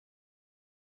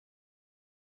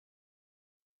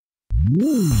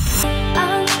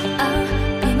Oh, oh,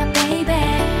 be my baby.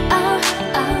 Oh,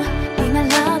 oh, be my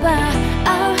lover.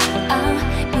 Oh, oh,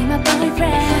 be my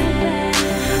boyfriend.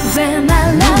 Be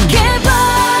my lucky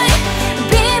boy.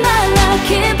 Be my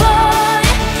lucky boy.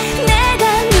 내가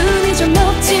눈이 좀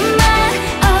높지만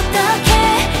어떻게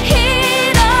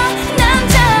이런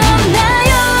남자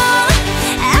없나요?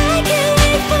 I can't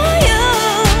wait for you.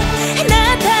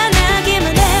 나타나기만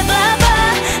해봐봐.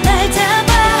 날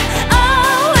잡아.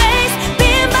 Always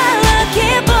be my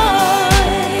lucky boy.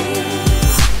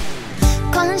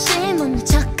 관심 없는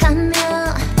척하며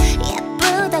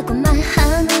예쁘다고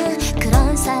말하는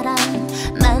그런 사람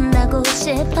만나고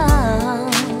싶어.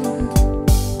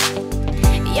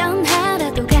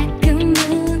 연하라도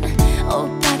가끔은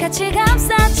오빠같이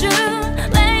감싸줄